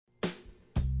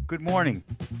Good morning.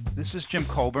 This is Jim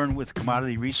Colburn with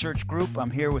Commodity Research Group.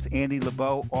 I'm here with Andy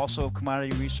LeBeau, also of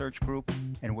Commodity Research Group,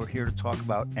 and we're here to talk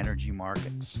about energy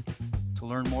markets. To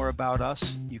learn more about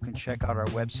us, you can check out our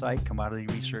website,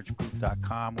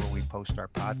 commodityresearchgroup.com, where we post our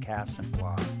podcasts and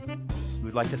blog. We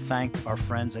would like to thank our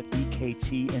friends at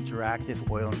EKT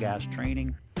Interactive Oil and Gas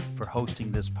Training for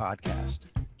hosting this podcast.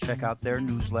 Check out their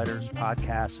newsletters,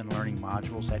 podcasts, and learning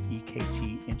modules at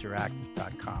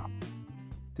ektinteractive.com.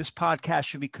 This podcast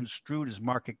should be construed as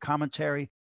market commentary,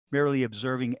 merely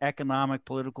observing economic,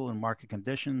 political, and market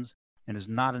conditions, and is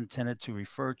not intended to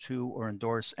refer to or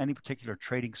endorse any particular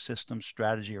trading system,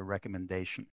 strategy, or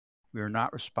recommendation. We are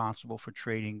not responsible for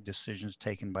trading decisions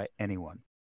taken by anyone.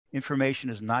 Information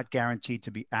is not guaranteed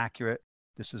to be accurate.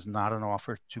 This is not an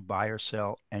offer to buy or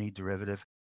sell any derivative.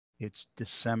 It's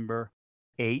December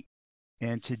 8th,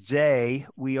 and today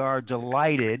we are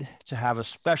delighted to have a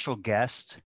special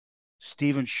guest,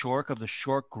 Stephen Schork of the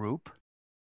Schork Group.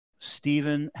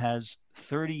 Stephen has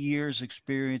 30 years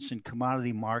experience in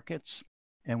commodity markets.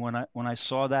 And when I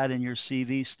saw that in your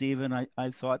CV, Stephen, I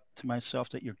thought to myself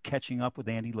that you're catching up with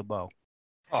Andy LeBeau.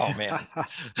 Oh, man.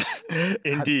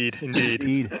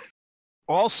 Indeed.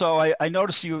 Also, I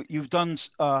noticed you've done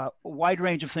a wide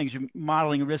range of things. You're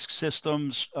modeling risk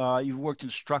systems. You've worked in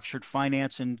structured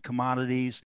finance and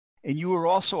commodities. And you were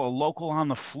also a local on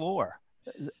the floor.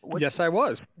 Yes, I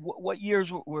was. What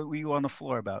years were you on the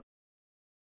floor about?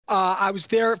 I was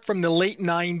there from the late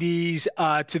 90s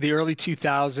to the early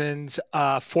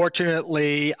 2000s.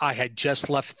 Fortunately, I had just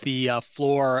left the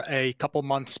floor a couple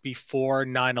months before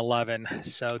 9/11.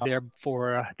 So there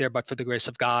but for the grace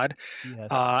of God. Yes.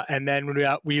 And then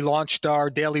we launched our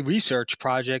daily research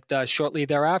project shortly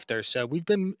thereafter. So we've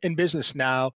been in business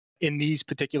now in these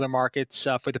particular markets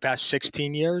for the past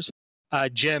 16 years.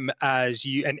 Jim,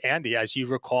 and Andy, as you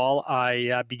recall,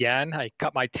 I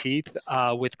cut my teeth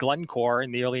with Glencore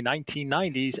in the early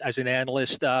 1990s as an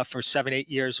analyst for 7-8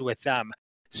 years with them.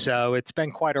 So it's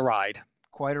been quite a ride.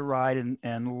 Quite a ride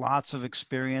and lots of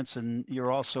experience. And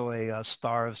you're also a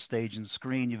star of stage and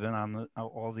screen. You've been on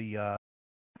all the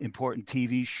important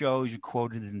TV shows. You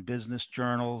quoted in business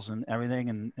journals and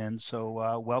everything. And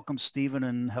so welcome, Stephen,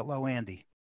 and hello, Andy.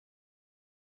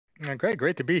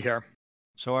 Great to be here.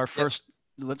 So our first,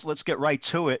 let's get right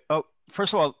to it. Oh,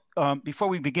 first of all, before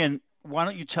we begin, why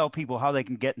don't you tell people how they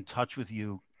can get in touch with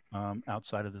you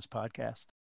outside of this podcast?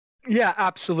 Yeah,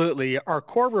 absolutely. Our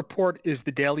core report is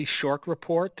the Daily Schork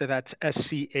Report. That's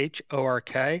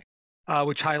SCHORK,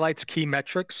 which highlights key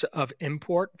metrics of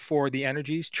import for the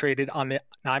energies traded on the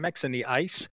NYMEX and the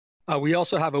ICE. We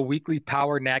also have a weekly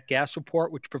power nat gas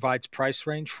report, which provides price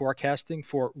range forecasting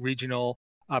for regional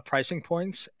pricing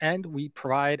points, and we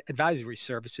provide advisory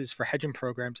services for hedging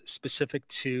programs specific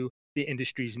to the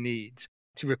industry's needs.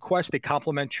 To request a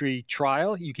complimentary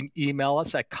trial, you can email us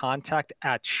at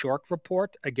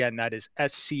contact@SchorkReport. Again, that is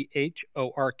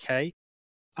SCHORK.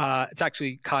 It's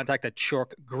actually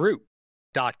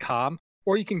contact@SchorkGroup.com,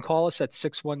 or you can call us at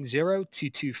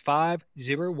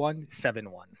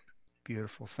 610-225-0171.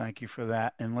 Beautiful. Thank you for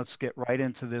that. And let's get right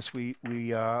into this. We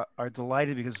are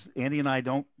delighted because Andy and I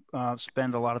don't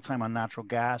spend a lot of time on natural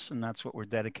gas, and that's what we're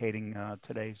dedicating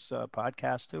today's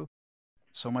podcast to.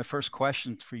 So my first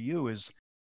question for you is,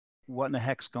 what in the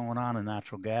heck's going on in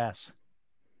natural gas?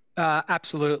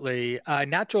 Absolutely.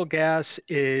 Natural gas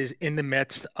is in the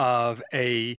midst of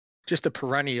just a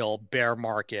perennial bear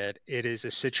market. It is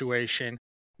a situation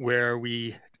where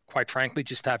we, quite frankly,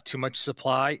 just have too much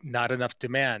supply, not enough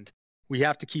demand. We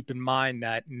have to keep in mind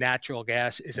that natural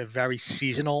gas is a very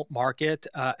seasonal market,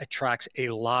 attracts a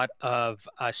lot of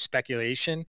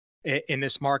speculation in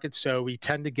this market. So we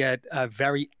tend to get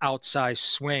very outsized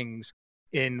swings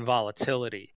in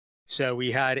volatility. So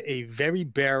we had a very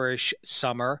bearish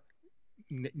summer.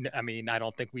 I mean, I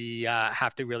don't think we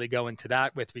have to really go into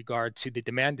that with regard to the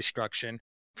demand destruction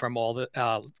from all the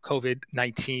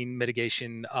COVID-19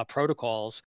 mitigation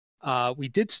protocols. We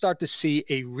did start to see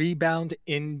a rebound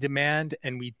in demand,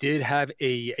 and we did have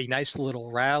a nice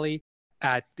little rally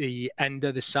at the end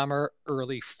of the summer,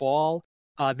 early fall.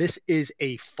 This is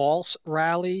a false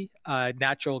rally.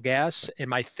 Natural gas, in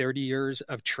my 30 years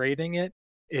of trading it,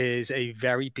 is a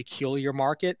very peculiar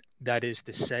market. That is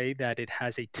to say that it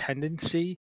has a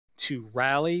tendency to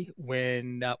rally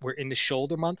when we're in the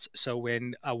shoulder months, so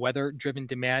when weather-driven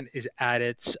demand is at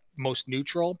its most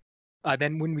neutral.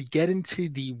 Then when we get into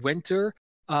the winter,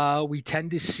 we tend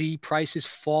to see prices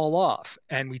fall off,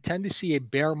 and we tend to see a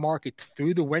bear market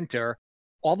through the winter,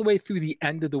 all the way through the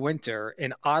end of the winter.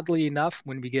 And oddly enough,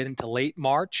 when we get into late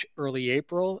March, early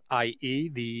April, i.e.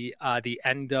 the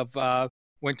end of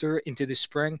winter into the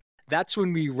spring, that's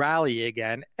when we rally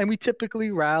again. And we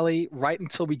typically rally right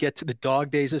until we get to the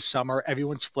dog days of summer.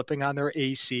 Everyone's flipping on their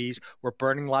ACs. We're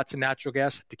burning lots of natural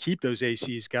gas to keep those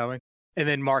ACs going. And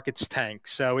then markets tank.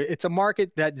 So it's a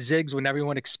market that zigs when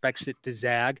everyone expects it to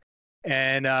zag.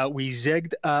 And we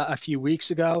zigged a few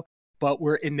weeks ago, but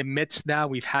we're in the midst now.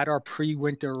 We've had our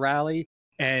pre-winter rally,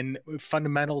 and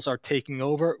fundamentals are taking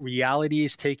over. Reality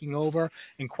is taking over.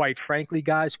 And quite frankly,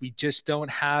 guys, we just don't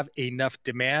have enough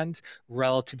demand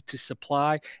relative to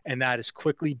supply, and that is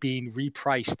quickly being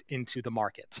repriced into the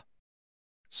market.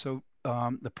 So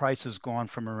the price has gone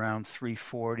from around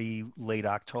 340 late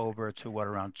October to what,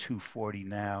 around 240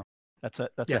 now. That's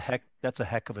a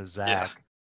heck of a zag.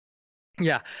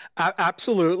 Yeah,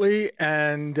 absolutely.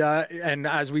 And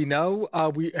as we know,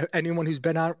 anyone who's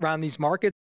been around these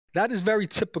markets, that is very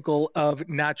typical of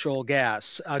natural gas.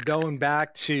 Going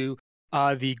back to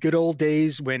the good old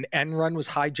days when Enron was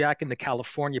hijacking the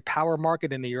California power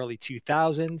market in the early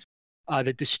 2000s,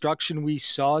 the destruction we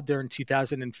saw during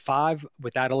 2005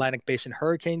 with that Atlantic Basin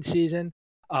hurricane season,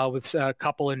 with a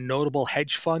couple of notable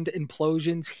hedge fund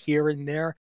implosions here and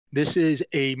there. This is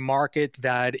a market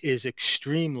that is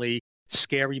extremely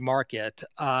scary market.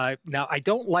 Now, I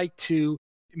don't like to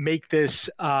make this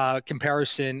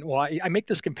comparison. Well, I make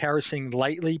this comparison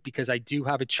lightly because I do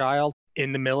have a child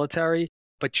in the military,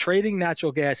 but trading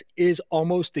natural gas is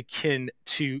almost akin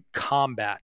to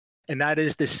combat. And that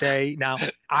is to say, now,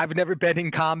 I've never been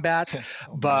in combat,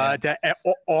 but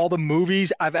all the movies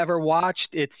I've ever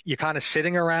watched, you're kind of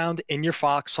sitting around in your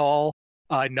foxhole,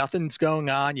 nothing's going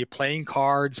on, you're playing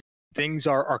cards, things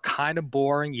are kind of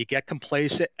boring, you get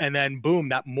complacent, and then boom,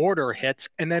 that mortar hits,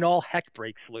 and then all heck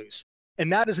breaks loose.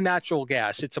 And that is natural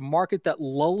gas. It's a market that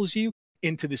lulls you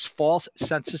into this false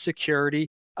sense of security.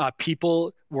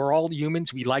 People, we're all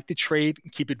humans. We like to trade,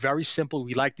 keep it very simple.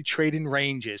 We like to trade in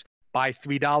ranges. Buy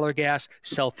 $3 gas,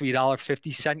 sell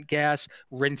 $3.50 gas,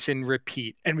 rinse and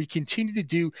repeat. And we continue to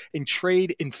do and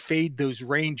trade and fade those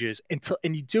ranges and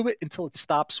you do it until it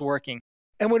stops working.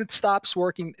 And when it stops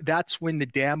working, that's when the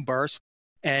dam bursts.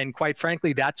 And quite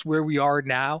frankly, that's where we are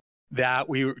now, that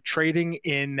we were trading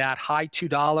in that high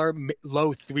 $2,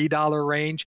 low $3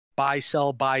 range, buy,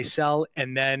 sell,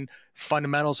 and then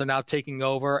fundamentals are now taking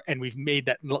over. And we've made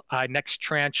that next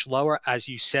tranche lower, as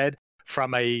you said,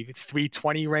 from a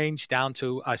 320 range down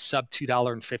to a sub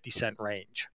 $2.50 range.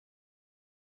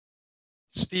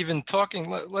 Stephen,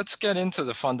 let's get into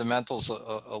the fundamentals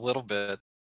a little bit.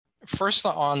 First,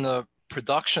 on the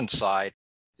production side,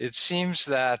 it seems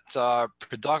that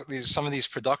some of these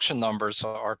production numbers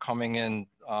are coming in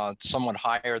somewhat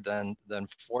higher than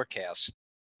forecast.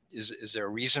 Is there a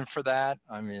reason for that?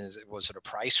 I mean, was it a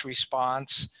price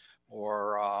response,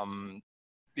 or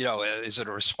is it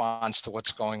a response to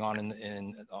what's going on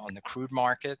on the crude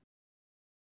market?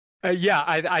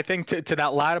 I think to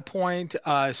that latter point,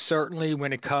 certainly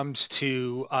when it comes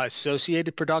to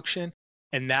associated production,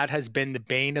 and that has been the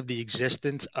bane of the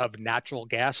existence of natural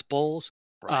gas bulls,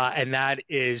 right. And that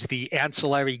is the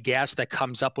ancillary gas that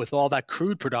comes up with all that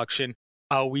crude production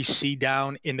we see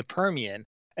down in the Permian.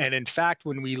 And in fact,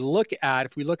 if we look at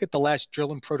the last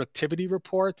drilling productivity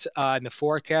report and the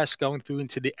forecast going through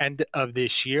into the end of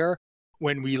this year,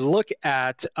 when we look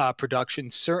at production,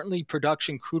 certainly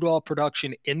crude oil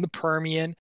production in the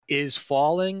Permian is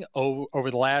falling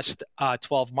over the last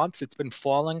 12 months. It's been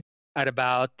falling at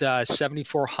about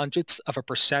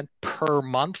 0.74% per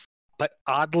month. But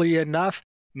oddly enough,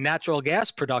 natural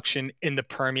gas production in the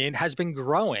Permian has been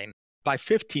growing by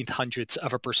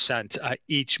 0.15%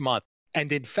 each month.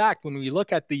 And in fact, when we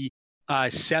look at the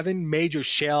 7 major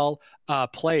shale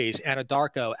plays,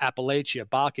 Anadarko, Appalachia,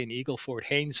 Bakken, Eagle Ford,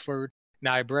 Haynesford,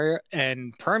 Niobrara,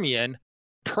 and Permian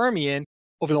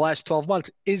over the last 12 months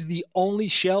is the only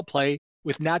shale play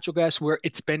with natural gas where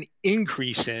it's been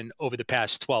increasing over the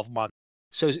past 12 months.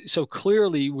 So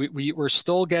clearly, we're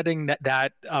still getting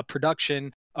that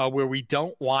production where we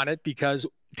don't want it, because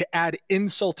to add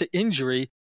insult to injury,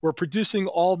 we're producing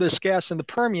all this gas in the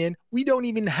Permian. We don't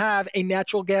even have a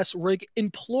natural gas rig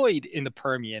employed in the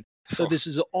Permian. So this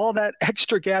is all that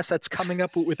extra gas that's coming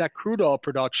up with that crude oil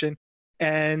production.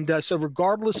 And so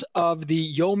regardless of the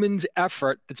yeoman's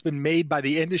effort that's been made by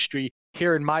the industry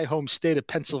here in my home state of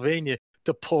Pennsylvania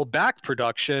to pull back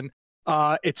production,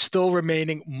 it's still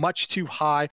remaining much too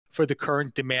high for the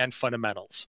current demand fundamentals.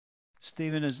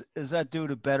 Stephen, is that due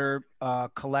to better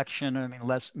collection? I mean,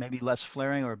 maybe less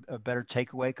flaring, or a better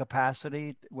takeaway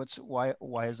capacity?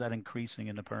 Why is that increasing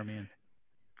in the Permian?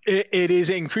 It is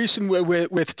increasing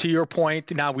with to your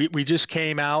point. Now we just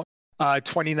came out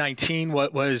 2019.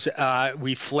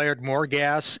 We flared more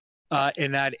gas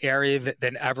in that area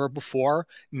than ever before,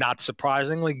 not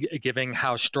surprisingly, given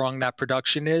how strong that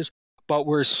production is. But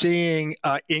we're seeing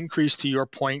increase, to your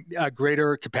point,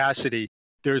 greater capacity.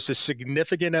 There's a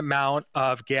significant amount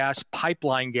of gas,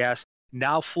 pipeline gas,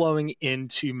 now flowing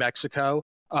into Mexico.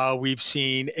 We've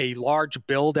seen a large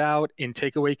build out in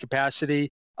takeaway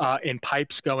capacity in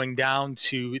pipes going down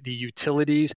to the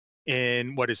utilities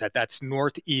in that's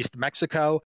northeast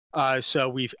Mexico. So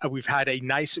we've had a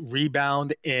nice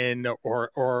rebound in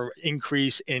or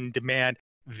increase in demand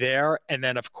there. And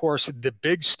then, of course, the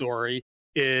big story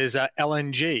is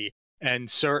LNG. And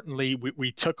certainly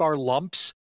we took our lumps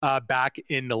back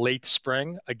in the late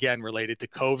spring, again, related to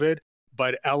COVID.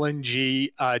 But LNG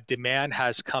demand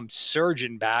has come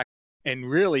surging back. And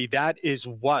really, that is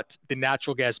what the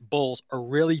natural gas bulls are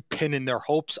really pinning their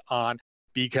hopes on,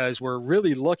 because we're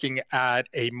really looking at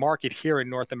a market here in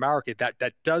North America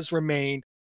that does remain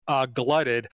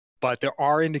glutted, but there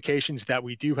are indications that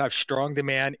we do have strong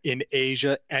demand in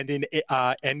Asia and in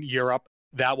Europe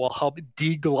that will help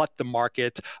deglut the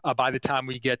market by the time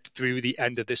we get through the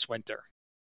end of this winter.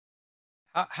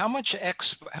 How much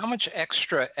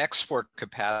extra export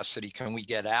capacity can we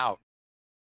get out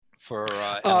for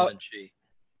LNG?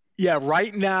 Yeah,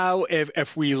 right now, if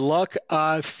we look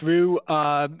through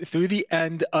the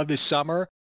end of the summer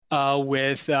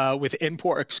with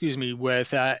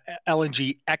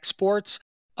LNG exports,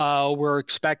 we're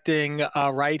expecting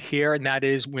right here, and that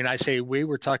is when I say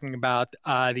we're talking about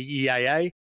the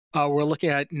EIA. We're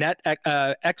looking at net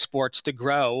exports to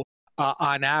grow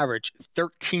on average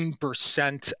 13%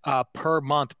 per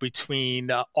month between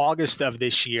August of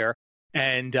this year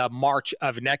and March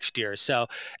of next year. So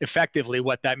effectively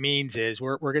what that means is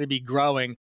we're going to be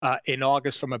growing in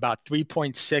August from about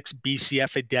 3.6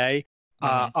 BCF a day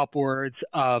upwards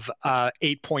of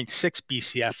 8.6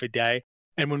 BCF a day.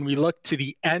 And when we look to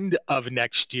the end of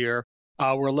next year,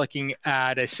 we're looking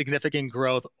at a significant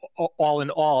growth all in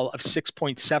all of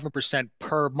 6.7%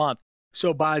 per month.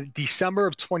 So by December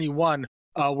of 21,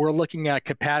 we're looking at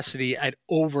capacity at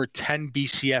over 10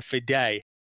 BCF a day.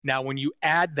 Now, when you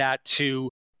add that to,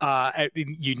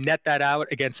 you net that out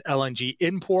against LNG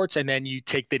imports, and then you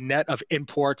take the net of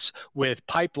imports with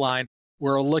pipeline,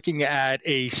 we're looking at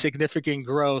a significant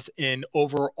growth in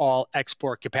overall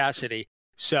export capacity.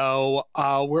 So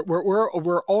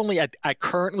we're only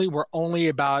currently we're only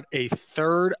about a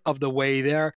third of the way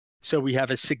there. So we have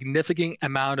a significant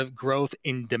amount of growth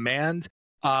in demand.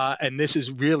 And this is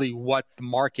really what the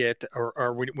market,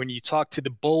 or when you talk to the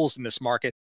bulls in this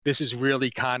market, this is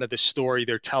really kind of the story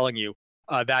they're telling you.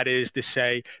 That is to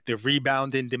say, the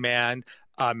rebound in demand,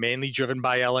 mainly driven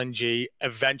by LNG.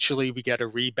 Eventually, we get a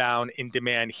rebound in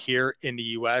demand here in the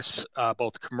U.S.,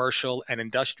 both commercial and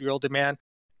industrial demand.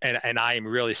 And I am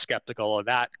really skeptical of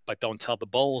that, but don't tell the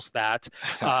bulls that.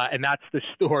 And that's the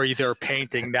story they're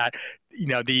painting, that, you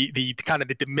know, the kind of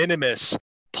the de minimis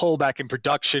pullback in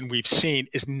production we've seen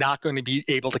is not going to be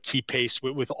able to keep pace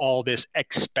with all this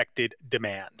expected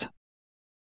demand.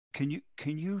 Can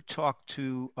you talk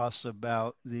to us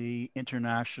about the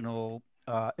international?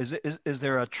 Is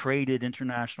there a traded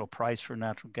international price for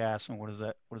natural gas, and what does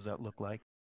that look like?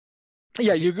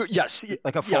 Yeah, yes,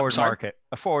 like a forward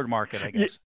market, I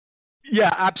guess.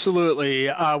 Yeah, absolutely.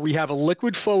 We have a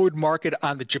liquid forward market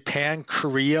on the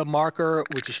Japan-Korea marker,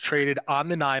 which is traded on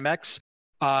the NYMEX,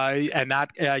 and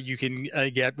that you can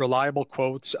get reliable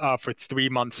quotes for 3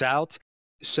 months out.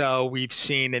 So we've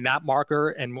seen in that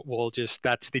marker, and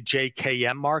that's the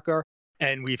JKM marker,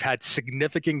 and we've had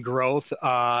significant growth,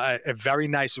 a very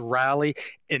nice rally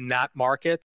in that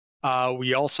market.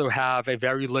 We also have a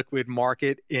very liquid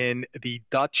market in the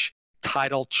Dutch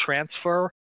tidal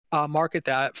transfer market,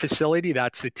 that facility.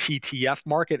 That's the TTF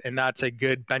market, and that's a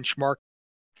good benchmark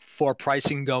for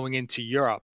pricing going into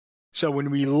Europe. So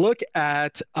when we look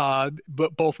at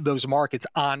both of those markets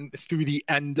through the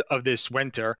end of this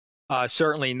winter,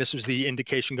 certainly, and this was the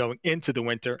indication going into the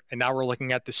winter, and now we're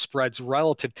looking at the spreads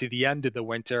relative to the end of the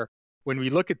winter. When we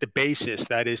look at the basis,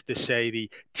 that is to say the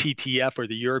TTF or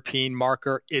the European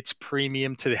marker, it's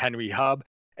premium to the Henry Hub,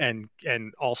 and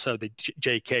also the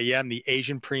JKM, the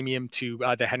Asian premium to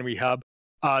the Henry Hub.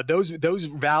 Those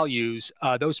values,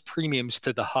 those premiums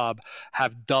to the hub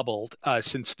have doubled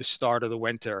since the start of the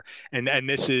winter, and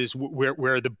this is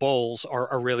where the bulls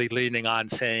are really leaning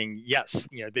on, saying yes,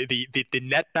 you know, the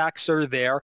net backs are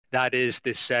there. That is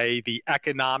to say, the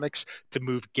economics to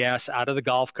move gas out of the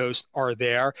Gulf Coast are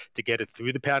there, to get it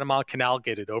through the Panama Canal,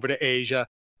 get it over to Asia,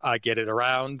 get it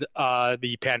around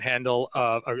the panhandle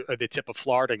or the tip of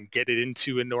Florida, and get it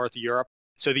into North Europe.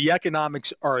 So the economics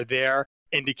are there,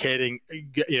 indicating,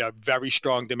 you know, very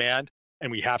strong demand.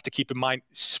 And we have to keep in mind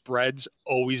spreads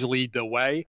always lead the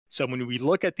way. So when we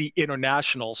look at the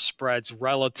international spreads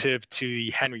relative to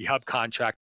the Henry Hub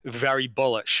contract, very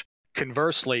bullish.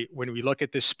 Conversely, when we look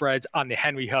at the spreads on the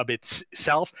Henry Hub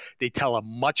itself, they tell a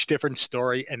much different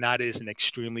story, and that is an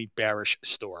extremely bearish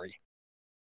story.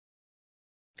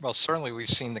 Well, certainly we've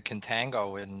seen the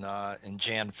contango in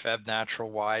Jan-Feb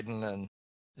natural widen,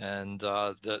 and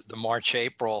the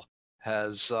March-April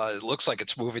has it looks like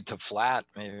it's moving to flat.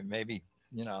 Maybe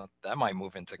that might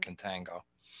move into contango.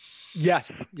 Yes.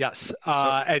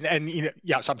 And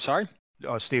yes, I'm sorry.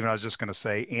 Stephen, I was just going to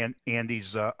say,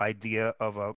 Andy's idea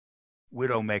of a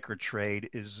widowmaker trade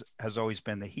has always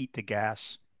been the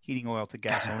heating oil to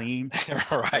gasoline.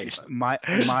 Right.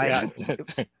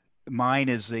 Mine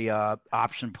is the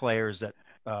option players that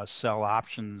sell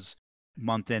options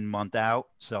month in, month out,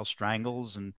 sell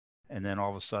strangles, and then all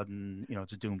of a sudden,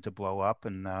 it's doomed to blow up.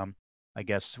 And I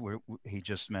guess he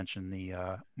just mentioned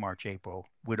the March-April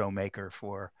widowmaker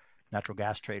for natural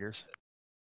gas traders.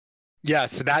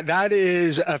 Yes, that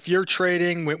is, if you're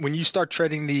trading, when you start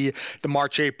trading the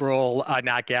March-April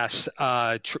nat gas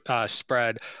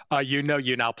spread, you're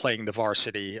now playing the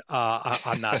varsity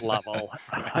on that level.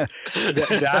 I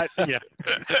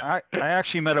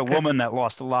actually met a woman that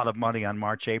lost a lot of money on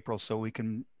March-April, so we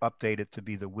can update it to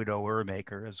be the widower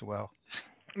maker as well.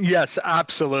 Yes,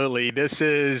 absolutely. This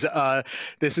is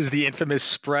the infamous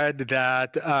spread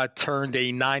that turned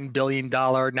a $9 billion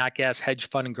nat gas hedge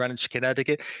fund in Greenwich,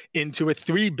 Connecticut, into a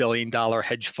 $3 billion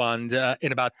hedge fund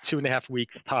in about 2.5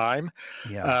 weeks' time.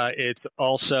 Yeah. It's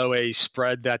also a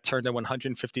spread that turned a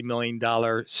 $150 million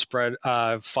spread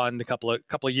fund a couple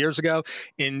of years ago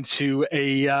into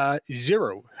a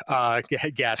zero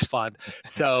gas fund.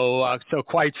 So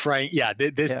quite frank,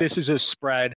 this is a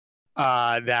spread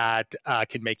that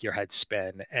can make your head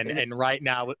spin. And right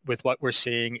now, with what we're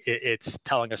seeing, it's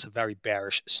telling us a very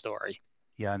bearish story.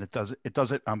 Yeah, and it does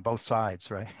it on both sides,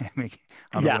 right? I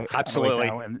mean, absolutely.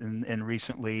 And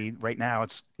recently, right now,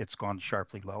 it's gone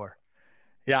sharply lower.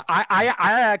 Yeah, I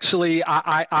actually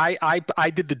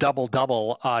did the double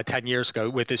 10 years ago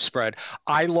with this spread.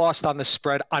 I lost on the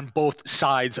spread on both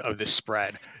sides of the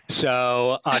spread,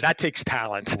 so that takes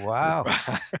talent. Wow.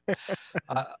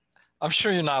 I'm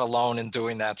sure you're not alone in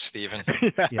doing that, Stephen.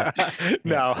 Yeah.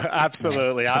 No,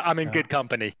 absolutely. I'm in good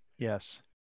company. Yes.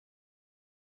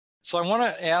 So I want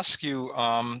to ask you,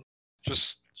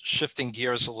 just shifting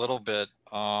gears a little bit,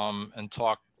 and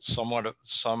talk somewhat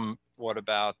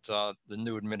about the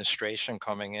new administration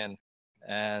coming in,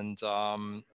 and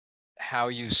how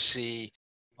you see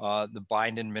the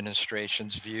Biden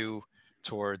administration's view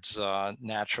towards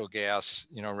natural gas,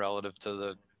 relative to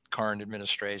the current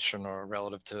administration, or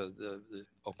relative to the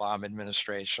Obama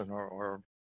administration, or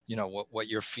what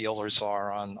your feelers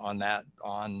are on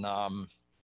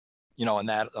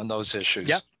those issues.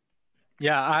 Yep.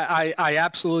 Yeah, I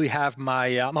absolutely have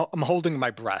I'm holding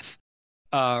my breath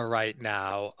right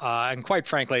now, and quite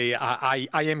frankly, I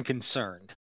am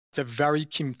concerned. It's a very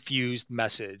confused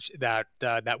message that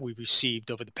we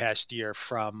received over the past year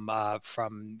from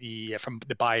the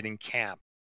Biden camp.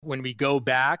 When we go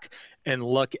back and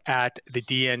look at the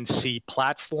DNC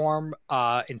platform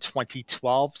in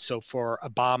 2012, so for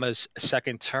Obama's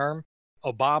second term,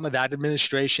 that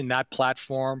administration, that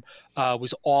platform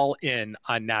was all in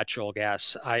on natural gas.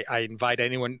 I invite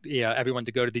everyone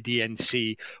to go to the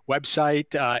DNC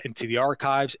website, into the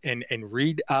archives, and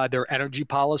read their energy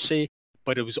policy.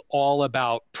 But it was all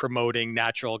about promoting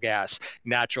natural gas.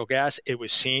 Natural gas, it was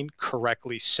seen,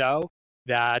 correctly so,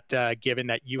 that given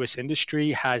that U.S.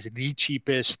 industry has the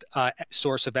cheapest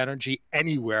source of energy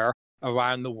anywhere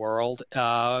around the world,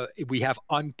 we have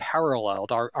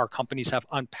unparalleled, our companies have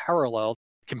unparalleled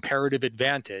comparative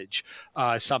advantage,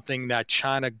 something that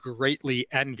China greatly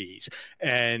envies.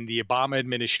 And the Obama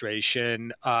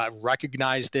administration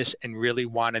recognized this and really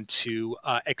wanted to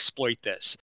exploit this.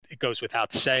 It goes without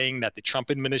saying that the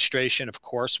Trump administration, of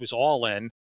course, was all in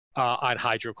on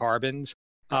hydrocarbons.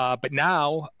 But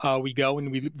now we go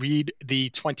and we read the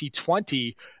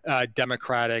 2020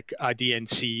 Democratic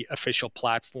DNC official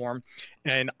platform.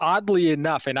 And oddly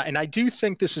enough, and I do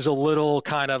think this is a little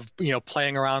kind of,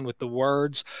 playing around with the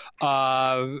words,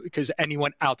 because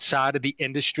anyone outside of the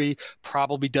industry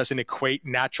probably doesn't equate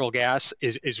natural gas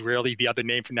is really, the other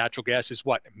name for natural gas is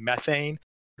what? Methane.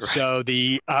 So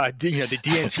the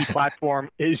DNC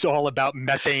platform is all about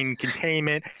methane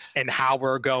containment and how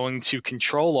we're going to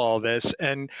control all this.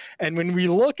 And when we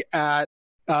look at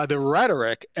the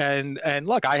rhetoric, and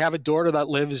look, I have a daughter that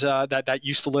lives that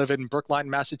used to live in Brookline,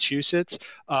 Massachusetts.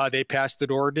 They passed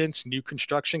an ordinance: new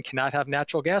construction cannot have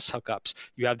natural gas hookups.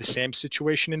 You have the same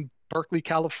situation in Berkeley,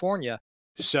 California.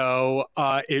 So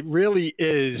it really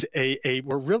is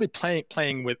we're really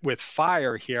playing with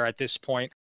fire here at this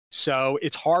point. So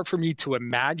it's hard for me to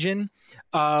imagine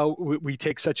we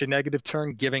take such a negative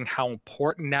turn, given how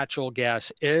important natural gas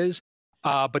is.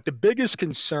 But the biggest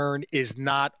concern is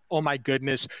not, oh my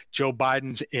goodness, Joe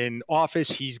Biden's in office,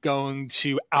 he's going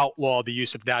to outlaw the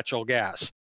use of natural gas.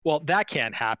 Well, that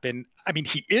can't happen. I mean,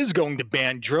 he is going to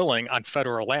ban drilling on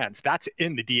federal lands. That's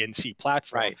in the DNC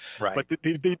platform. Right. But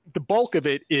the bulk of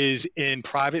it is in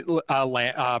private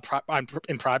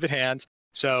in private hands.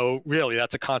 So really,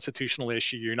 that's a constitutional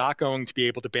issue. You're not going to be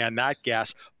able to ban that gas.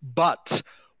 But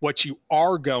what you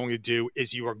are going to do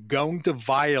is you are going to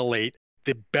violate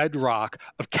the bedrock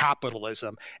of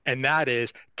capitalism, and that is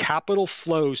capital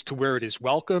flows to where it is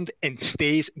welcomed and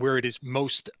stays where it is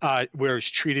where it's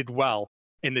treated well.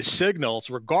 And the signals,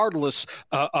 regardless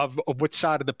of which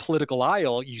side of the political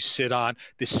aisle you sit on,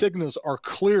 the signals are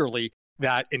clearly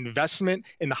that investment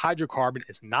in the hydrocarbon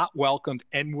is not welcomed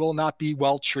and will not be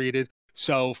well treated.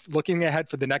 So looking ahead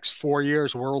for the next 4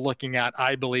 years, we're looking at,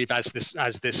 I believe, as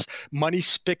this money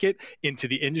spigot into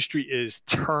the industry is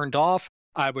turned off,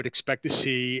 I would expect to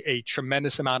see a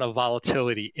tremendous amount of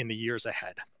volatility in the years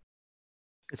ahead.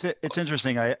 It's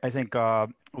interesting. I think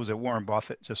was it Warren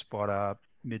Buffett just bought a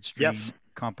midstream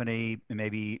company?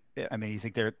 Maybe, I mean, you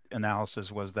think their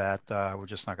analysis was that we're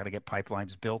just not going to get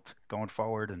pipelines built going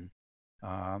forward, and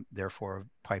therefore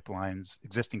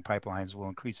existing pipelines will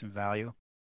increase in value.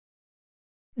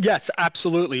 Yes,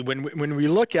 absolutely. When we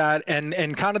look at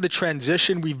and kind of the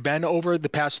transition we've been over the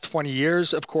past 20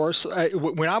 years, of course,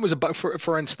 when I was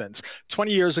for instance,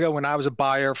 20 years ago, when I was a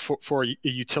buyer for a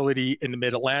utility in the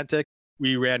Mid-Atlantic,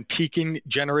 we ran peaking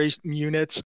generation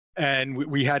units, and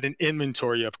we had an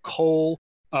inventory of coal,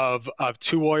 of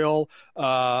 2-oil,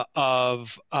 of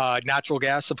natural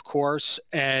gas, of course,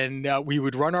 and we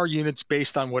would run our units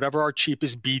based on whatever our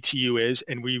cheapest BTU is,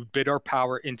 and we would bid our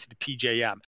power into the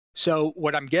PJM. So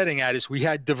what I'm getting at is we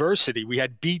had diversity. We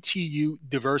had BTU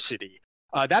diversity.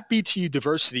 That BTU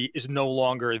diversity is no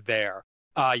longer there.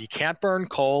 You can't burn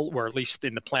coal, or at least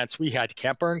in the plants we had, you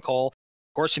can't burn coal.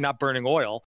 Of course, you're not burning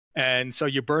oil. And so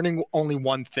you're burning only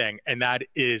one thing, and that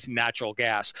is natural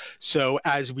gas. So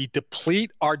as we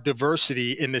deplete our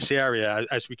diversity in this area,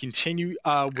 as we continue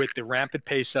with the rampant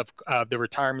pace of the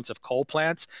retirements of coal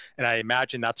plants, and I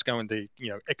imagine that's going to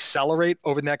accelerate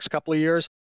over the next couple of years,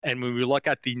 and when we look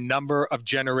at the number of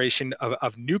generation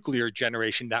of nuclear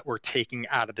generation that we're taking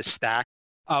out of the stack,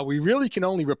 we really can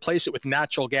only replace it with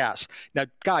natural gas. Now,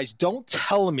 guys, don't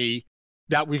tell me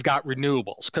that we've got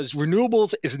renewables, because renewables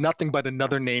is nothing but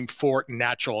another name for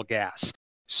natural gas.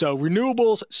 So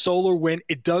renewables, solar, wind,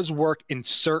 it does work in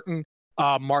certain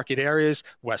market areas,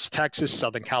 West Texas,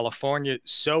 Southern California,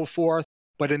 so forth.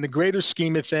 But in the greater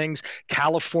scheme of things,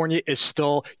 California is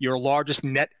still your largest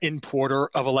net importer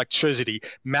of electricity.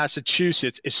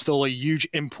 Massachusetts is still a huge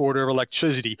importer of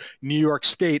electricity. New York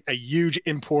State, a huge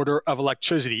importer of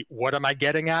electricity. What am I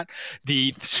getting at?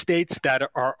 The states that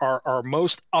are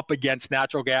most up against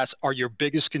natural gas are your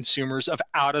biggest consumers of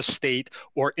out-of-state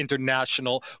or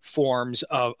international forms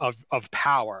of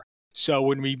power. So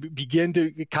when we begin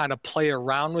to kind of play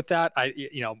around with that,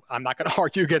 I'm not going to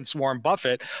argue against Warren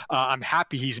Buffett. I'm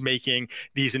happy he's making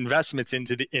these investments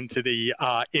into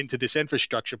this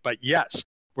infrastructure. But yes,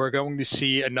 we're going to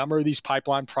see a number of these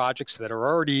pipeline projects that are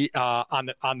already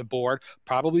on the board,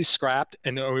 probably scrapped,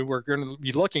 and we're going to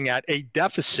be looking at a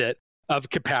deficit of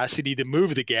capacity to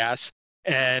move the gas,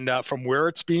 and from where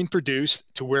it's being produced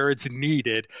to where it's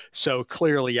needed. So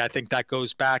clearly, I think that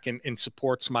goes back and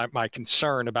supports my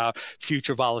concern about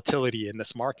future volatility in this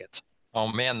market. Oh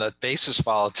man, the basis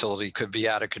volatility could be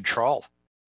out of control.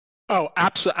 Oh,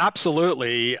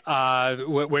 absolutely.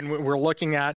 When we're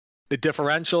looking at the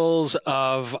differentials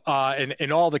of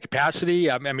in all the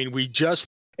capacity, I mean, we just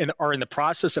are in the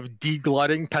process of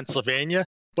deglutting Pennsylvania,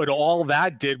 but all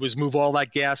that did was move all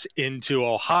that gas into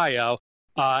Ohio.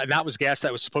 And that was gas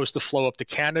that was supposed to flow up to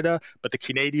Canada, but the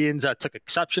Canadians took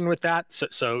exception with that.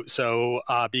 So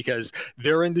because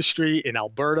their industry in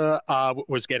Alberta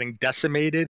was getting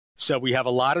decimated. So we have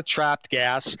a lot of trapped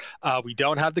gas. We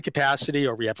don't have the capacity,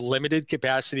 or we have limited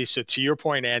capacity. So to your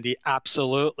point, Andy,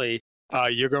 absolutely.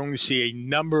 You're going to see a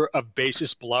number of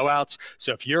basis blowouts.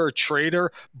 So if you're a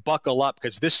trader, buckle up,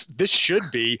 because this should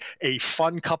be a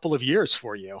fun couple of years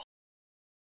for you.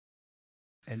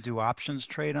 And do options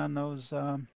trade on those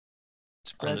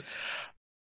spreads?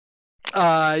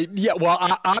 Yeah, well,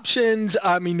 options,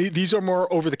 I mean, these are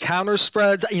more over-the-counter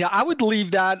spreads. I would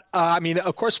leave that. I mean,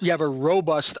 of course, we have a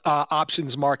robust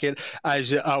options market, as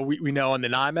we know in the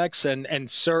NYMEX, and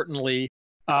certainly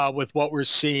with what we're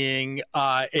seeing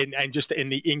and just in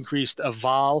the increased of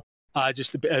vol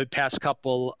just the past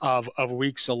couple of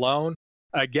weeks alone.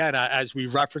 Again, as we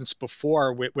referenced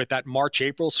before, with that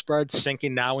March-April spread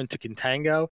sinking now into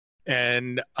contango,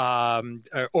 and Jan-Feb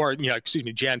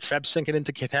sinking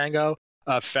into contango,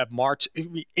 Feb-March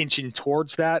inching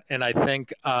towards that, and I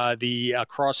think the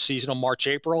cross-seasonal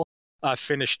March-April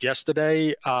finished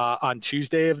yesterday on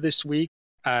Tuesday of this week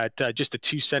at just a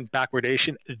 2-cent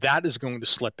backwardation. That is going to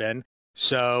slip in.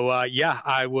 So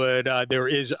I would. There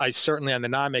is, certainly on the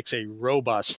NYMEX, a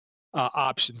robust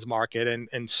options market,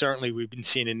 and certainly we've been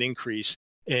seeing an increase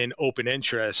in open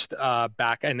interest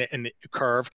back in the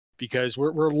curve, because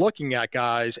we're looking at,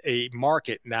 guys, a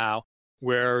market now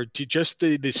where just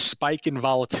the spike in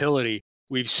volatility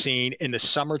we've seen in the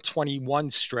summer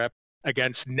 21 strip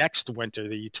against next winter,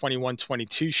 the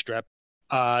 21-22 strip,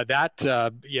 that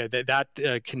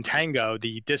contango,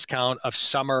 the discount of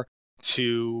summer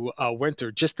to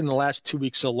winter, just in the last 2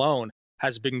 weeks alone,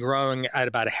 has been growing at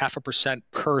about 0.5%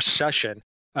 per session,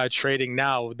 trading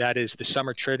now. That is the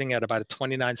summer trading at about a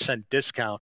 29-cent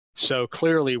discount. So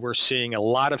clearly, we're seeing a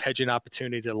lot of hedging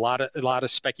opportunity, a lot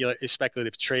of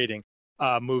speculative trading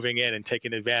moving in and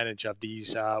taking advantage of these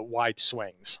wide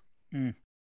swings.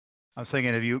 I was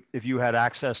thinking if you had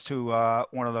access to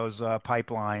one of those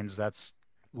pipelines, that's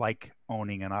like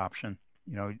owning an option.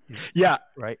 Yeah.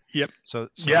 Right. Yep. So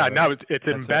it's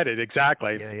embedded.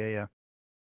 Exactly. Yeah.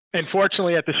 And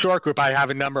fortunately, at the short group, I have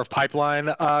a number of pipeline,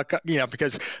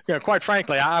 because quite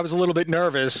frankly, I was a little bit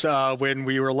nervous when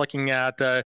we were looking at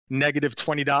negative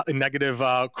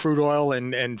crude oil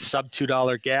and sub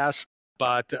 $2 gas.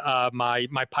 But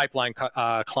my pipeline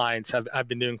clients have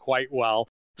been doing quite well.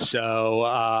 So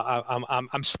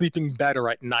I'm sleeping better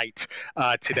at night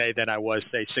today than I was,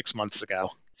 say, 6 months ago.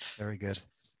 Very good.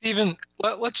 Stephen,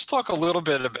 let's talk a little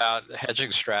bit about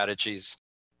hedging strategies.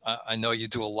 I know you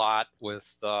do a lot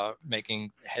with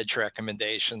making hedge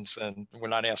recommendations, and we're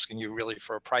not asking you really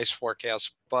for a price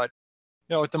forecast, but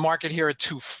with the market here at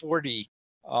 240,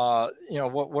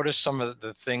 what are some of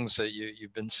the things that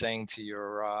you've been saying to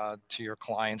your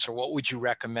clients, or what would you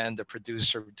recommend a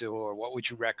producer do, or what would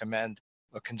you recommend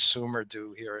a consumer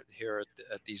do here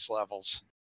at these levels?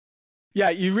 Yeah,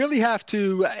 you really have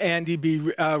to, Andy, be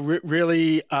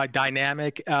really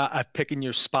dynamic at picking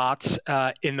your spots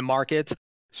in the market.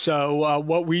 So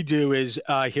what we do is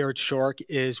here at Shork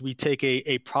is we take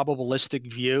a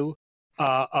probabilistic view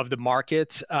of the market.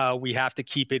 We have to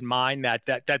keep in mind that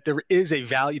there is a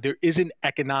value, there is an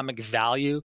economic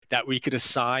value that we could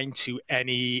assign to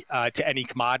any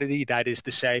commodity. That is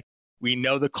to say, we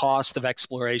know the cost of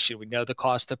exploration, we know the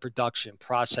cost of production,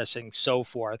 processing, so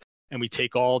forth, and we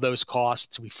take all those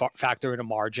costs, we factor in a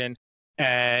margin,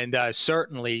 and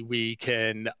certainly we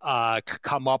can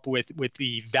come up with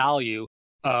the value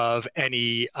of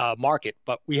any market.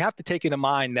 But we have to take into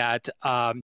mind that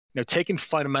taking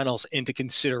fundamentals into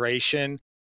consideration,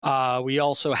 we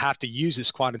also have to use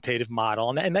this quantitative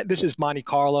model, and this is Monte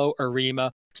Carlo,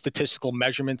 ARIMA, statistical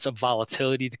measurements of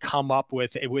volatility, to come up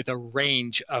with a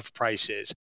range of prices.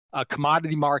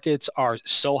 Commodity markets are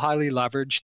so highly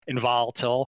leveraged and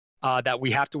volatile that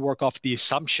we have to work off the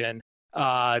assumption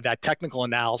that technical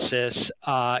analysis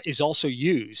is also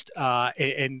used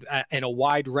in a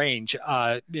wide range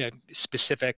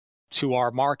specific to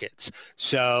our markets.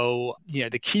 So,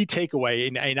 the key takeaway,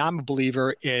 and I'm a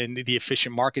believer in the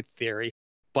efficient market theory,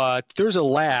 but there's a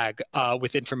lag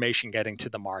with information getting to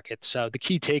the market. So the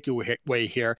key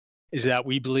takeaway here is that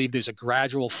we believe there's a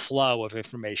gradual flow of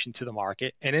information to the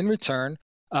market, and in return,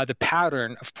 the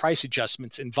pattern of price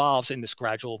adjustments involves in this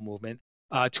gradual movement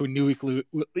to a new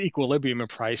equilibrium in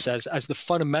price as the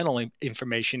fundamental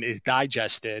information is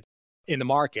digested in the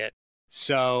market.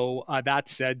 So that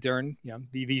said, during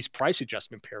these price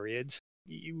adjustment periods,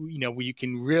 you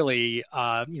can really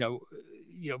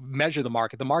measure the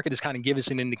market. The market is kind of give us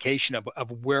an indication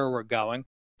of where we're going.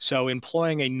 So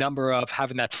employing a number of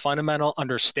having that fundamental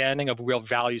understanding of where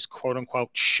values, quote unquote,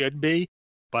 should be,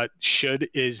 but should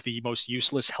is the most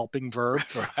useless helping verb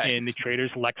in the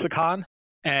trader's lexicon.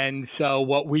 And so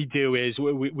what we do is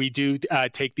we do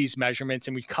take these measurements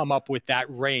and we come up with that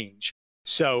range.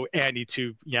 So Andy,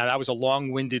 that was a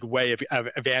long-winded way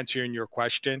of answering your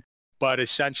question, but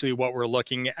essentially what we're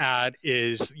looking at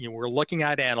is we're looking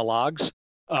at analogs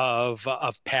of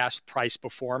past price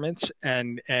performance,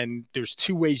 and there's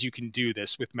two ways you can do this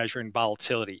with measuring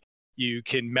volatility. You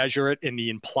can measure it in the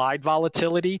implied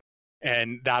volatility,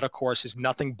 and that, of course, is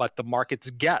nothing but the market's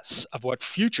guess of what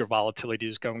future volatility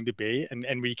is going to be,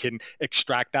 and we can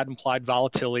extract that implied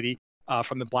volatility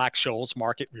from the Black-Scholes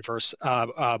market reverse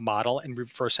model and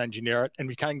reverse engineer it, and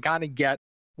we can kind of get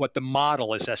what the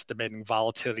model is estimating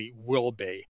volatility will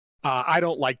be. I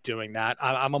don't like doing that.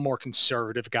 I'm a more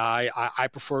conservative guy. I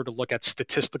prefer to look at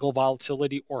statistical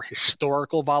volatility or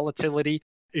historical volatility.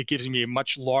 It gives me a much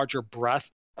larger breadth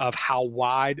of how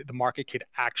wide the market could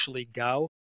actually go.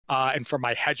 And for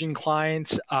my hedging clients,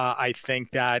 I think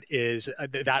that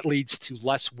leads to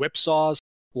less whipsaws,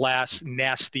 less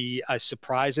nasty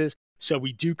surprises. So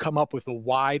we do come up with a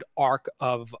wide arc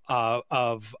of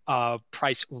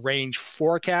price range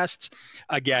forecasts,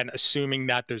 again, assuming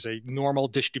that there's a normal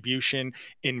distribution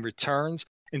in returns.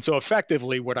 And so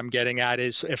effectively what I'm getting at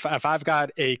is if I've got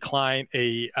a client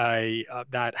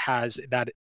that has a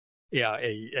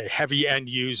heavy end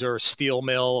user, steel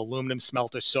mill, aluminum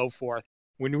smelter, so forth,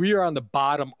 when we are on the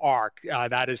bottom arc,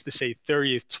 that is to say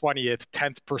 30th, 20th,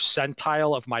 10th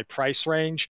percentile of my price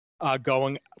range,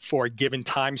 going for a given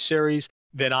time series,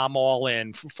 then I'm all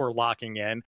in for locking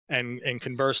in. And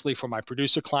conversely, for my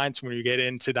producer clients, when you get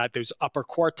into those upper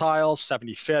quartiles,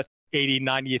 75th, 80th,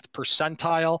 90th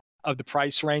percentile of the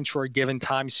price range for a given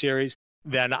time series,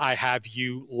 then I have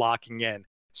you locking in.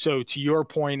 So to your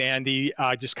point, Andy,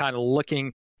 just kind of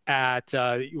looking at,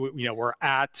 we're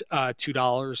at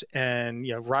 $2 and,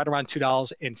 right around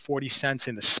 $2.40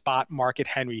 in the spot market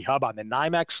Henry Hub on the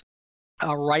NYMEX.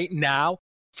 Right now,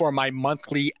 for my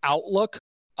monthly outlook,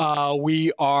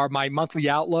 my monthly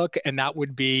outlook, and that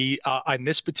would be on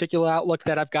this particular outlook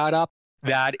that I've got up,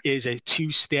 that is a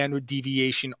 2 standard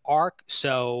deviation arc.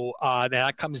 So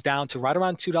that comes down to right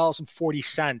around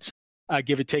 $2.40,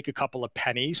 give or take a couple of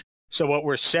pennies. So what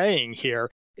we're saying here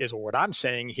is, or what I'm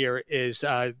saying here is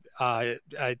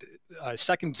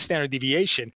second standard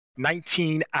deviation,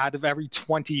 19 out of every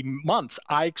 20 months,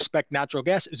 I expect natural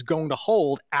gas is going to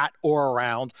hold at or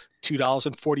around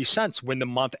 $2.40 when the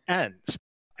month ends.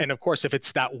 And of course, if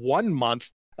it's that 1 month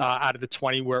out of the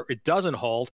 20 where it doesn't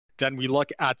hold, then we look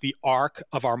at the arc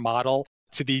of our model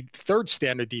to the third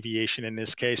standard deviation in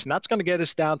this case, and that's going to get us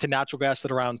down to natural gas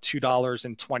at around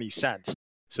 $2.20.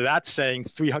 So that's saying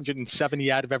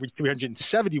 370 out of every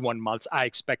 371 months, I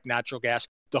expect natural gas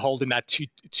to hold in that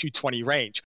 220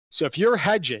 range. So if you're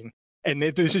hedging, and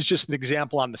this is just an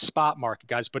example on the spot market,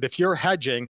 guys, but if you're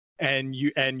hedging and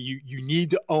you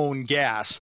need to own gas,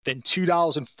 then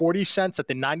 $2.40 at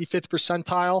the 95th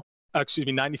percentile,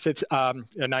 95th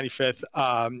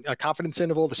confidence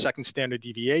interval, the second standard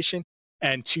deviation,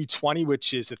 and 220,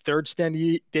 which is the third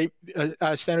standard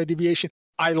deviation.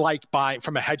 I like buying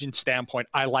from a hedging standpoint.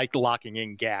 I like locking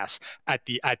in gas at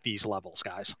these levels,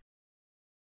 guys.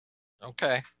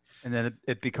 Okay. And then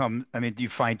it becomes, I mean, do you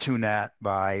fine tune that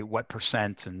by what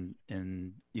percent? And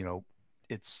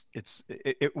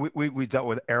we dealt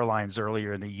with airlines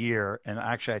earlier in the year, and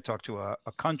actually I talked to a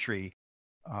country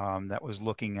that was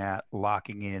looking at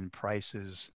locking in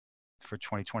prices for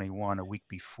 2021 a week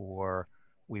before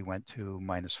we went to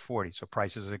 -40. So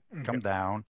prices have come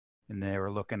down, and they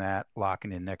were looking at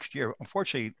locking in next year.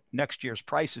 Unfortunately, next year's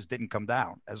prices didn't come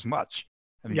down as much.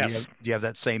 I mean, yes. do you have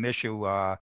that same issue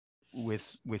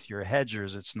with your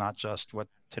hedgers? It's not just what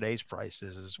today's price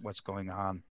is what's going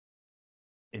on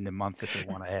in the month that they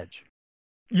want to hedge.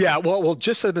 Yeah, well,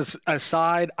 just as an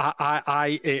aside,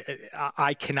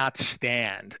 I cannot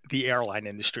stand the airline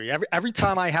industry. Every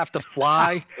time I have to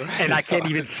fly and I can't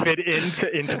even fit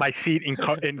into my seat in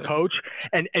coach,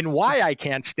 and why I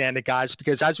can't stand it, guys,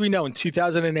 because as we know, in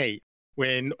 2008,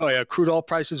 when crude oil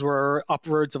prices were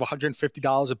upwards of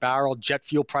 $150 a barrel, jet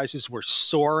fuel prices were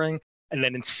soaring, and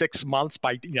then in 6 months,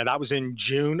 that was in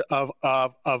June of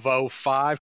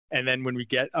 05. And then when we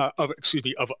get, of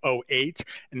 08,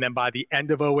 and then by the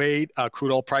end of 08,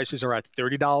 crude oil prices are at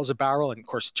 $30 a barrel, and of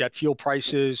course jet fuel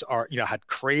prices had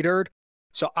cratered.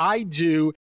 So I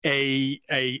do a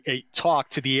talk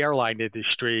to the airline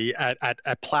industry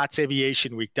at Platts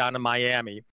Aviation Week down in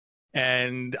Miami,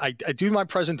 and I do my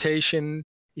presentation.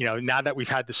 Now that we've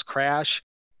had this crash,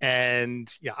 and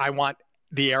I want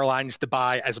the airlines to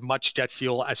buy as much jet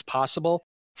fuel as possible.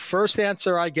 First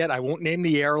answer I get, I won't name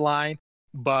the airline,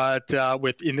 but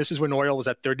and this is when oil was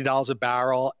at $30 a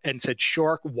barrel, and said,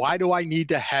 Shork, why do I need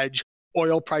to hedge?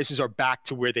 Oil prices are back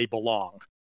to where they belong.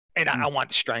 And I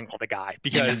want to strangle the guy,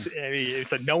 because he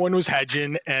said no one was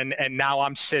hedging, and now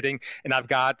I'm sitting and I've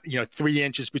got 3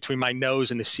 inches between my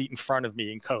nose and the seat in front of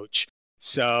me in coach.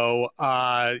 So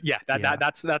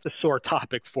that's a sore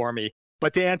topic for me.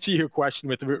 But to answer your question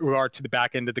with regard to the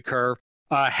back end of the curve,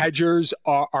 hedgers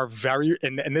are very,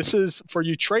 and this is for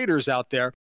you traders out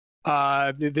there.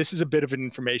 This is a bit of an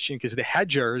information, because the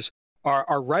hedgers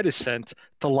are reticent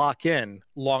to lock in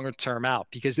longer term out,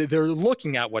 because they're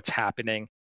looking at what's happening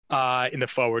in the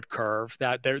forward curve.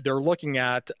 That they're looking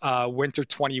at winter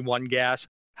 21 gas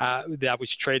that was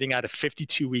trading at a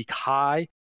 52-week high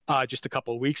just a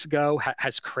couple of weeks ago,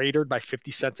 has cratered by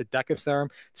 50 cents a decatherm.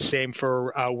 Same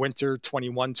for winter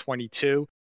 21-22.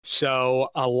 So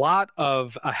a lot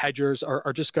of hedgers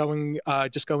are just going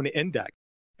to index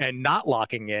and not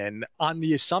locking in on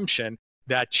the assumption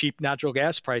that cheap natural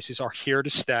gas prices are here to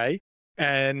stay.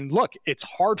 And look, it's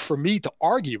hard for me to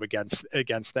argue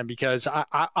against them because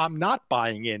I'm not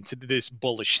buying into this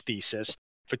bullish thesis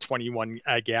for 21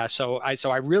 gas. So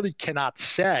I really cannot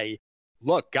say,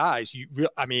 look, guys,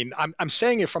 I'm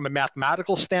saying it from a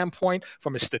mathematical standpoint,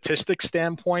 from a statistics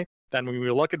standpoint. Then when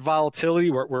we look at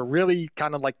volatility, we're really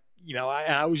kind of like,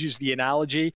 I always use the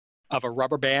analogy of a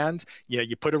rubber band.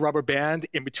 You put a rubber band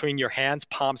in between your hands,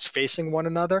 palms facing one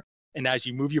another. And as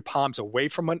you move your palms away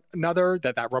from one another,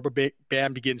 that rubber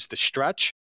band begins to stretch.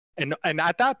 And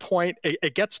at that point,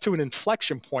 it gets to an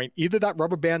inflection point. Either that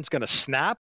rubber band's going to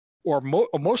snap, or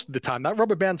most of the time, that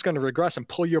rubber band's going to regress and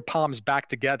pull your palms back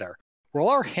together. Well,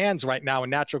 our hands right now in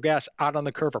natural gas out on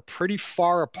the curve are pretty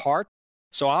far apart.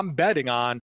 So I'm betting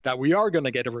on that we are going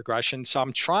to get a regression. So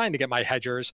I'm trying to get my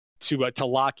hedgers to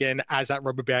lock in as that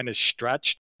rubber band is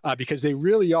stretched because they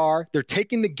really are. They're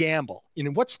taking the gamble.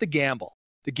 What's the gamble?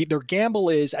 Their gamble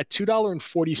is at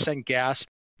 $2.40 gas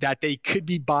that they could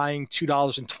be buying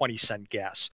 $2.20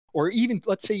 gas, or even,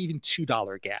 let's say, even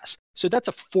 $2 gas. So that's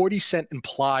a 40-cent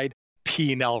implied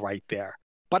P&L right there.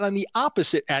 But on the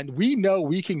opposite end, we know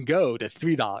we can go to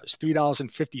 $3,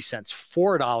 $3.50,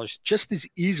 $4 just as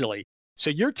easily. So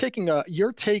you're taking a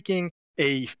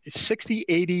 60,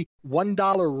 80,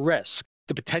 $1 risk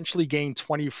to potentially gain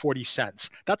 20 or 40 cents.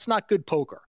 That's not good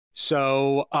poker.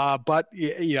 So, but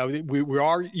we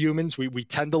are humans. We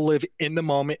tend to live in the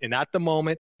moment, and at the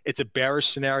moment, it's a bearish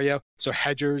scenario. So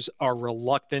hedgers are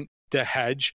reluctant to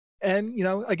hedge. And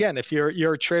again, if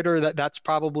you're a trader, that's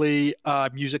probably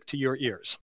music to your ears.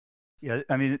 Yeah,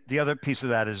 I mean, the other piece of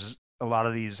that is a lot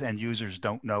of these end users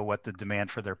don't know what the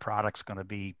demand for their product's going to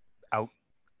be out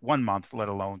 1 month, let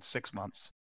alone 6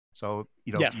 months. So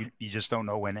you just don't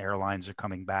know when airlines are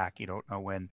coming back. You don't know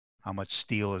how much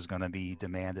steel is going to be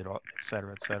demanded, et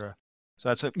cetera, et cetera.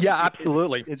 So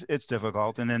absolutely. It's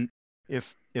difficult. And then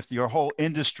if your whole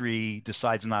industry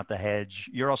decides not to hedge,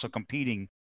 you're also competing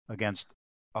against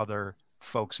other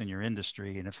folks in your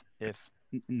industry. And if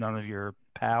none of your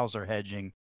pals are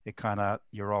hedging,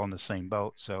 you're all in the same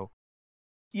boat. So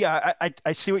yeah,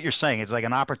 I see what you're saying. It's like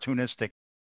an opportunistic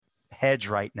hedge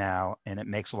right now, and it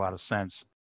makes a lot of sense.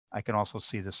 I can also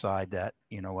see the side that,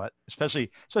 especially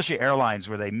airlines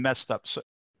where they messed up. So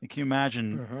can you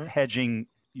imagine hedging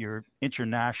your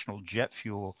international jet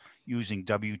fuel using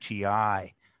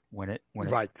WTI when it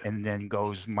and then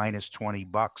goes minus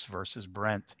 $20 versus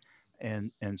Brent,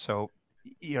 and so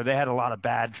they had a lot of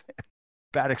bad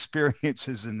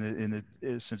experiences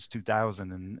since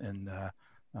 2000, and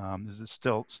there's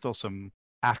still some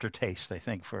aftertaste, I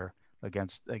think,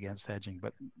 against hedging.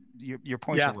 But your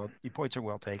points are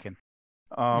well taken.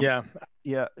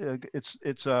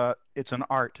 It's an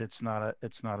art. It's not a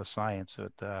science.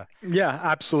 Yeah,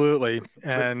 absolutely.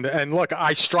 And look,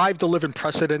 I strive to live in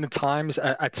precedented times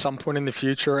at some point in the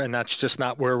future, and that's just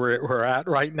not where we're at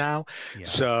right now.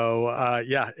 Yeah. So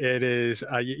it is.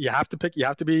 You have to pick. You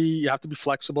have to be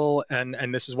flexible,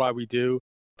 and this is why we do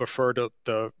prefer to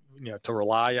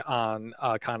rely on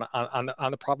on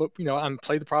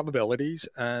play the probabilities,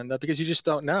 and because you just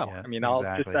don't know. Yeah, I mean,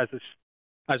 exactly. I'll just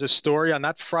as a story on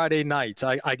that Friday night,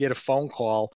 I get a phone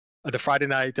call the Friday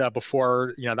night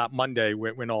before that Monday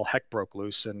when all heck broke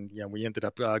loose, and we ended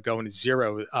up going to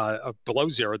zero,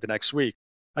 below zero the next week.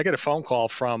 I get a phone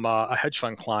call from a hedge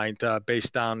fund client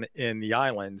based down in the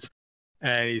islands,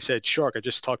 and he said, "Shark, I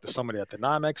just talked to somebody at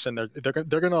Dynamics, and they're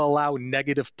going to allow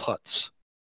negative puts."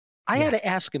 I had to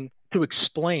ask him to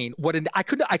explain I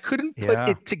couldn't put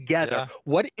it together. Yeah.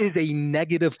 What is a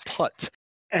negative put?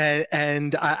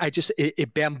 And I just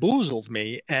it bamboozled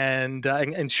me, and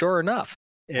sure enough,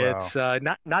 it's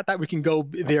not that we can go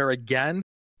there again.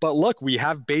 But look, we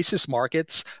have basis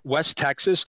markets, West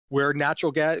Texas, where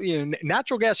natural gas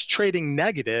trading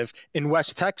negative in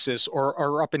West Texas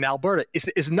or up in Alberta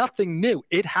is nothing new.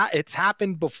 It's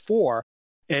happened before.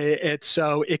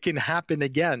 So it can happen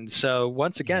again. So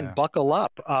once again, buckle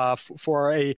up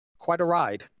for quite a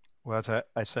ride. Well,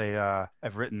 I say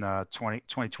I've written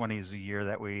 2020 is the year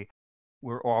that we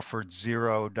were offered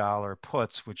 $0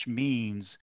 puts, which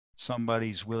means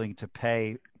somebody's willing to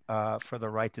pay for the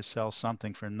right to sell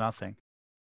something for nothing.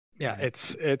 Yeah, it's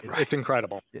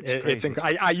incredible. It's crazy.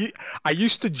 I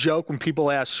used to joke when people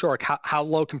ask, Shark, how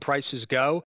low can prices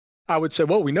go? I would say,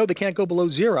 well, we know they can't go below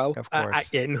zero. Of course.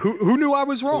 And who knew I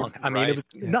was wrong? I mean, it was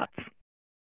nuts.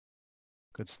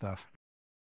 Good stuff.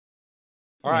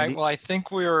 All right. Andy? Well, I think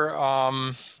we're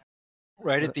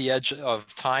right at the edge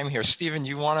of time here. Stephen,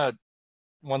 you want to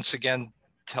once again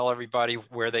tell everybody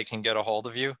where they can get a hold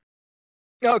of you?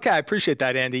 Okay, I appreciate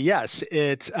that, Andy. Yes,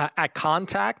 it's at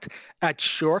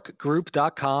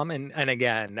contact@schorkgroup.com. And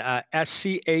again,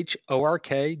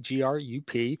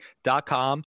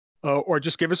 SCHORKGRUP.com. Or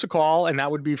just give us a call, and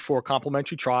that would be for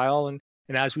complimentary trial. And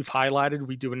as we've highlighted,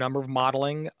 we do a number of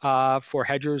modeling for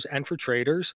hedgers and for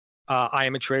traders. I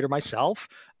am a trader myself.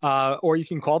 Or you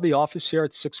can call the office here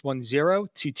at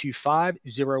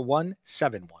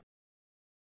 610-225-0171.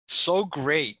 So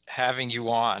great having you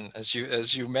on. As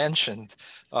you mentioned,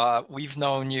 we've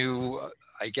known you,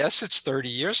 I guess it's 30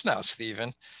 years now,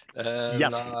 Stephen. And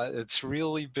Yep. It's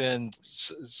really been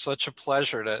such a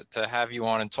pleasure to have you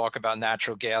on and talk about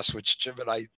natural gas, which Jim and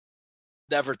I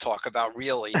never talk about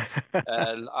really.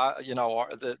 And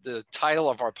the title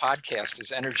of our podcast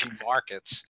is Energy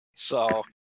Markets. So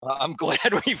I'm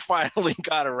glad we finally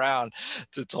got around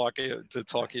to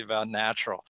talking about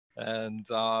natural. And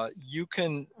you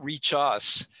can reach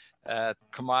us at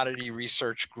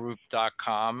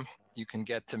commodityresearchgroup.com. You can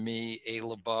get to me, A.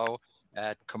 LeBeau,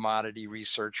 at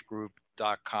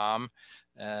commodityresearchgroup.com.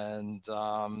 And,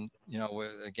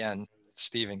 again,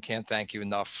 Stephen, can't thank you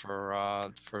enough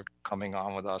for coming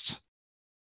on with us.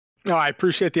 No, I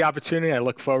appreciate the opportunity. I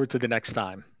look forward to the next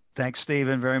time. Thanks,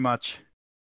 Stephen, very much.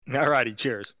 All righty.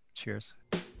 Cheers. Cheers.